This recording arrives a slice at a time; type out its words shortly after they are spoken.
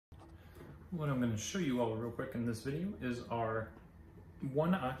What I'm going to show you all real quick in this video is our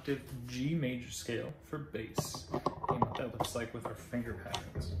 1-octave G major scale for bass, and what that looks like with our finger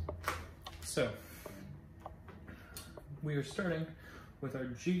patterns. So we are starting with our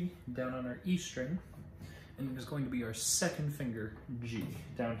G down on our E string, and it is going to be our second finger G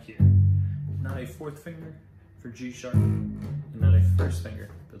down here. Not a fourth finger for G sharp, and not a first finger,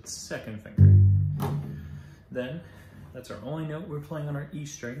 but second finger. Then that's our only note we're playing on our E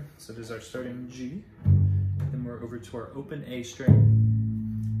string, so there's our starting G. Then we're over to our open A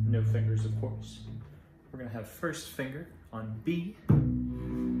string, no fingers of course. We're gonna have first finger on B,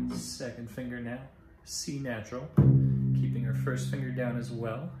 second finger now, C natural, keeping our first finger down as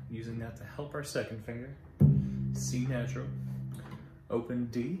well, using that to help our second finger, C natural, open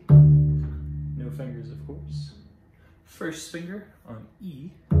D, no fingers of course, first finger on E,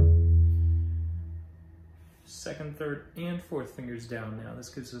 second, third, and fourth fingers down now. This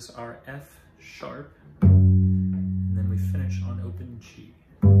gives us our F sharp, and then we finish on open G.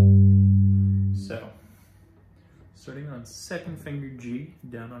 So, starting on second finger G,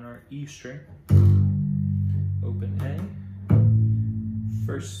 down on our E string, open A,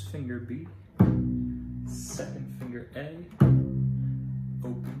 first finger B, second finger A,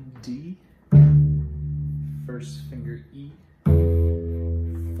 open D, first finger E,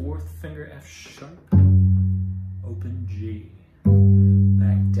 fourth finger F sharp, open G,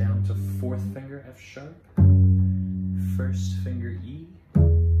 back down to fourth finger F sharp, first finger E,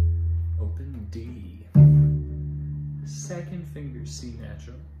 open D, second finger C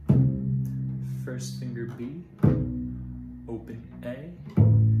natural, first finger B, open A,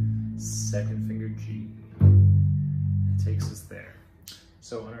 second finger G. It takes us there.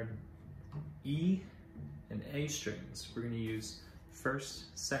 So on our E and A strings, we're going to use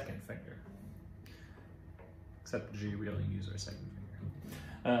first, second finger. Except G, we only use our second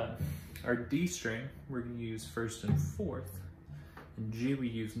finger. Our D string, we're going to use first and fourth, and G we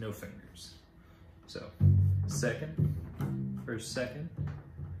use no fingers. So second,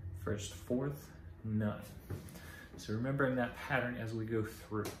 first, fourth, none. So remembering that pattern as we go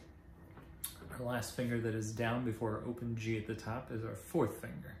through. Our last finger that is down before our open G at the top is our fourth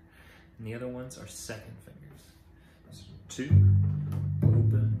finger, and the other ones are second fingers. So 2,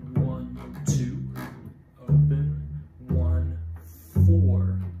 open, 1, 2, open, 1,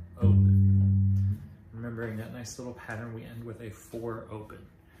 4, open. Remembering that nice little pattern, we end with a 4 open.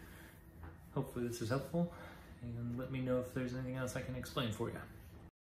 Hopefully this is helpful, and let me know if there's anything else I can explain for you.